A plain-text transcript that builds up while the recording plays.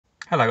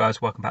Hello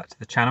guys, welcome back to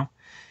the channel.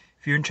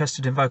 If you're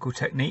interested in vocal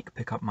technique,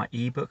 pick up my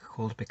ebook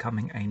called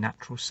Becoming a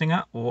Natural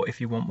Singer, or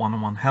if you want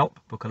one-on-one help,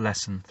 book a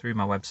lesson through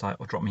my website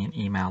or drop me an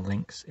email,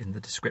 links in the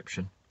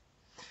description.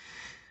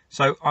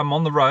 So I'm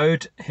on the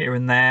road here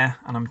and there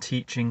and I'm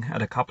teaching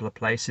at a couple of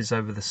places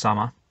over the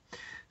summer.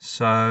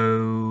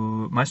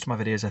 So most of my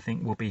videos I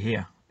think will be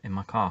here in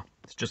my car.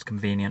 It's just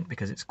convenient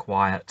because it's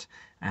quiet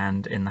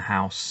and in the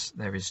house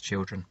there is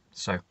children.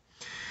 So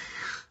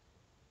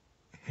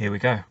here we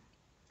go.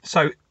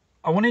 So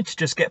I wanted to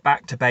just get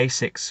back to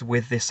basics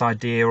with this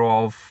idea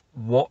of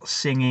what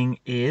singing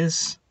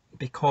is,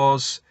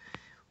 because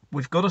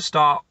we've got to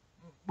start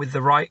with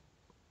the right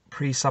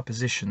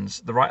presuppositions,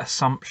 the right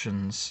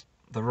assumptions,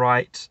 the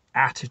right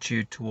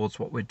attitude towards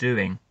what we're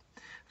doing.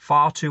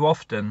 Far too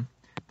often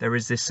there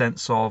is this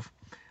sense of,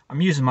 I'm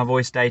using my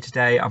voice day to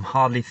day, I'm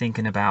hardly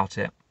thinking about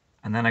it,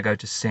 and then I go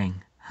to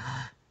sing.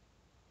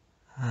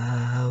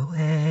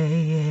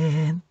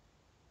 Away in.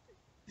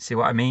 See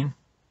what I mean?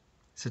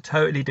 It's a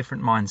totally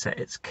different mindset.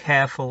 It's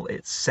careful,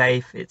 it's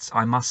safe, it's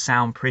I must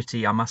sound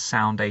pretty, I must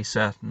sound a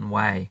certain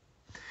way.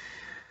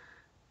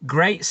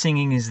 Great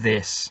singing is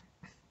this.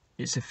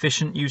 It's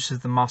efficient use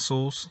of the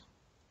muscles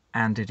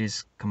and it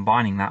is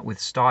combining that with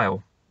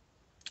style.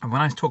 And when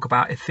I talk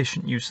about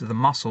efficient use of the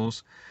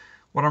muscles,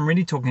 what I'm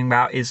really talking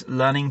about is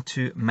learning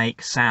to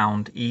make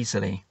sound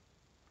easily.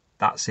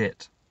 That's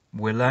it.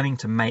 We're learning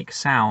to make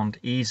sound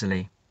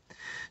easily.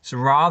 So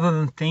rather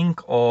than think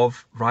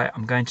of, right,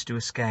 I'm going to do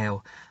a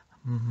scale.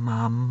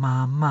 Ma,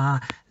 ma,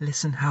 ma,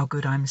 listen how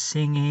good I'm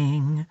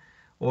singing.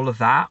 All of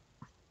that.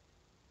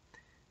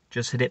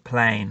 Just hit it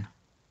plain.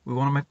 We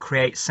want to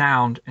create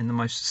sound in the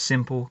most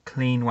simple,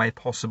 clean way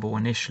possible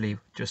initially,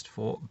 just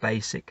for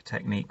basic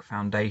technique,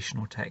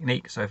 foundational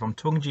technique. So if I'm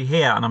talking to you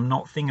here and I'm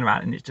not thinking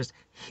about it and it's just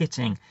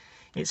hitting,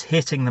 it's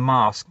hitting the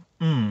mask.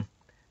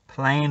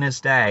 Plain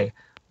as day.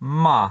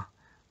 Ma.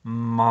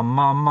 Ma,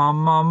 ma, ma,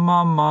 ma,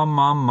 ma, ma,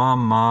 ma, ma,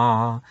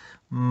 ma.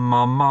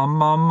 Ma, ma,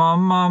 ma, ma,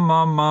 ma,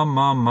 ma, ma,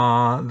 ma,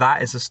 ma.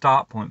 That is a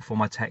start point for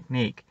my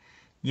technique.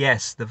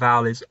 Yes, the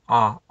vowel is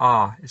ah,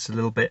 ah. It's a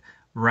little bit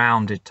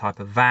rounded type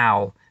of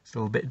vowel. It's a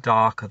little bit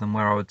darker than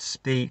where I would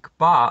speak,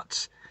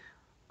 but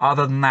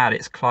other than that,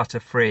 it's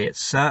clutter-free. It's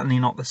certainly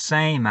not the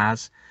same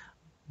as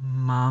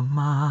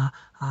Mama,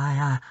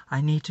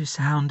 I need to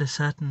sound a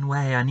certain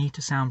way. I need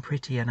to sound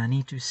pretty and I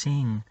need to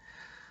sing.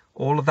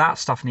 All of that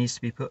stuff needs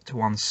to be put to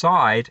one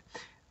side,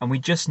 and we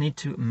just need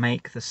to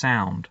make the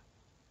sound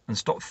and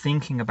stop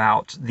thinking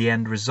about the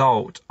end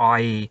result,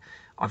 i.e.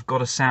 I've got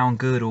to sound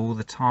good all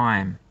the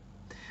time.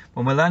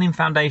 When we're learning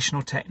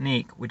foundational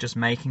technique, we're just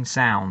making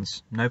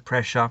sounds. No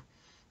pressure,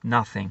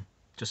 nothing.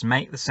 Just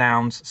make the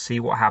sounds, see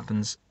what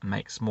happens, and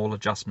make small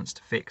adjustments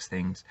to fix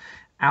things.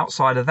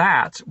 Outside of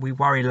that, we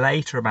worry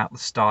later about the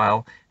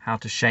style, how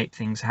to shape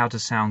things, how to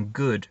sound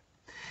good.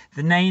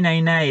 The nay, nay,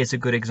 nay is a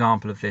good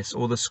example of this,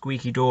 or the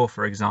squeaky door,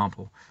 for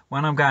example.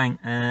 When I'm going,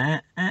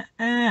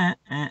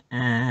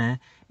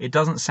 it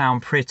doesn't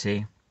sound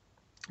pretty,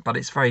 but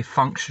it's very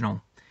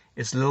functional.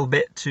 It's a little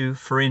bit too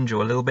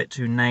pharyngeal, a little bit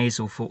too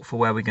nasal for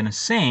where we're going to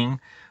sing,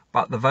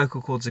 but the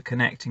vocal cords are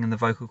connecting and the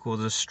vocal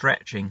cords are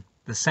stretching.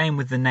 The same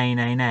with the nay,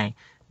 nay, nay.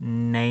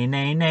 Nay,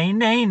 nay, nay,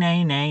 nay,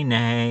 nay, nay,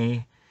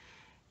 nay.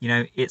 You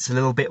know, it's a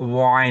little bit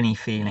whiny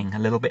feeling, a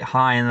little bit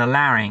high in the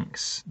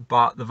larynx,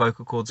 but the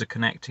vocal cords are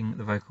connecting,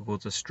 the vocal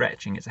cords are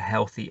stretching. It's a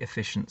healthy,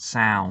 efficient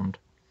sound.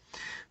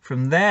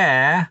 From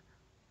there,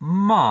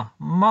 ma,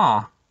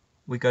 ma,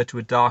 we go to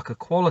a darker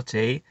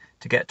quality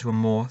to get to a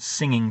more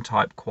singing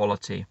type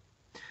quality.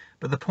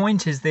 But the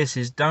point is this,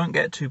 is don't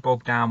get too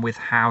bogged down with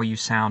how you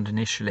sound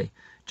initially.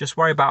 Just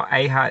worry about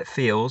A, how it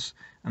feels,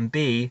 and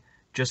B,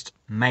 just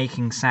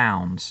making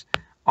sounds,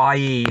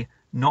 i.e.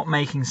 not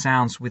making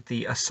sounds with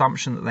the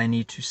assumption that they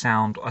need to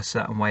sound a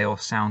certain way or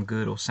sound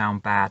good or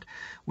sound bad.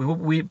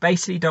 We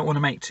basically don't want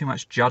to make too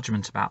much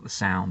judgment about the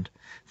sound.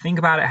 Think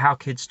about it how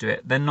kids do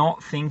it. They're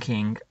not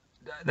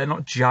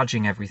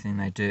judging everything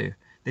they do.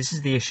 This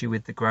is the issue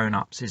with the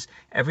grown-ups, is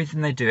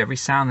everything they do, every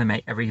sound they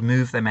make, every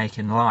move they make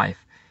in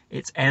life,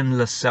 it's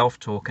endless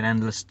self-talk and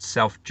endless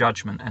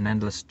self-judgment and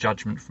endless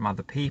judgment from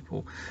other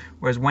people.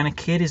 Whereas when a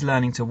kid is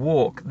learning to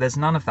walk, there's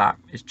none of that.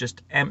 It's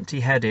just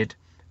empty-headed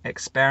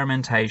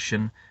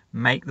experimentation,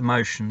 make the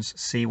motions,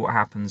 see what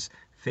happens,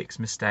 fix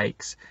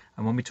mistakes.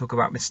 And when we talk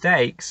about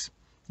mistakes,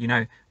 you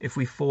know, if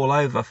we fall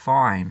over,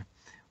 fine.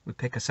 We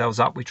pick ourselves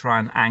up, we try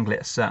and angle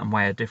it a certain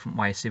way, a different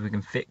way, see if we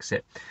can fix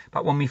it.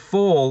 But when we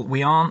fall,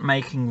 we aren't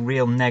making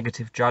real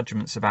negative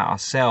judgments about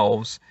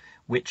ourselves,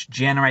 which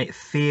generate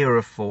fear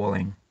of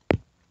falling.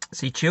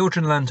 See,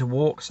 children learn to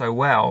walk so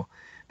well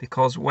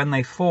because when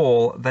they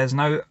fall, there's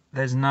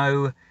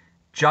no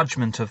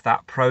judgment of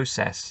that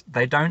process.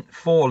 They don't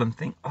fall and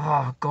think,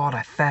 oh God,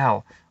 I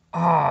fell.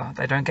 Oh,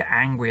 they don't get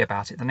angry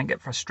about it. They don't get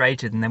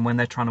frustrated. And then when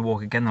they're trying to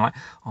walk again, they're like,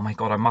 oh my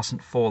God, I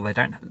mustn't fall. They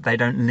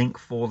don't link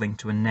falling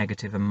to a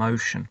negative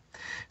emotion.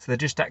 So they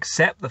just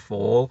accept the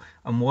fall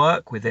and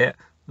work with it,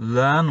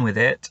 learn with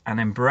it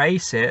and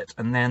embrace it.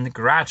 And then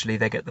gradually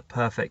they get the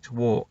perfect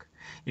walk.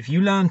 If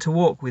you learn to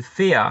walk with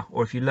fear,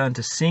 or if you learn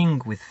to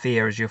sing with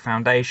fear as your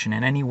foundation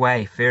in any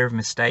way, fear of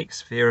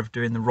mistakes, fear of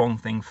doing the wrong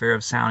thing, fear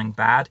of sounding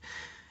bad,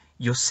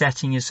 you're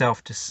setting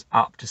yourself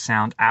up to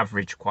sound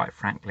average, quite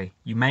frankly.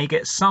 You may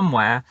get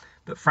somewhere,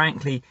 but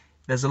frankly,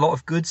 there's a lot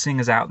of good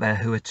singers out there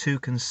who are too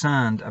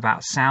concerned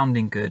about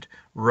sounding good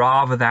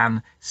rather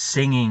than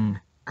singing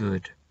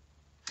good.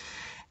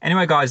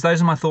 Anyway, guys,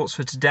 those are my thoughts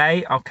for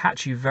today. I'll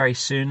catch you very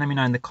soon. Let me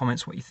know in the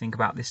comments what you think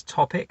about this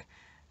topic,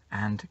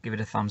 and give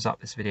it a thumbs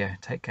up, this video.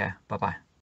 Take care. Bye-bye.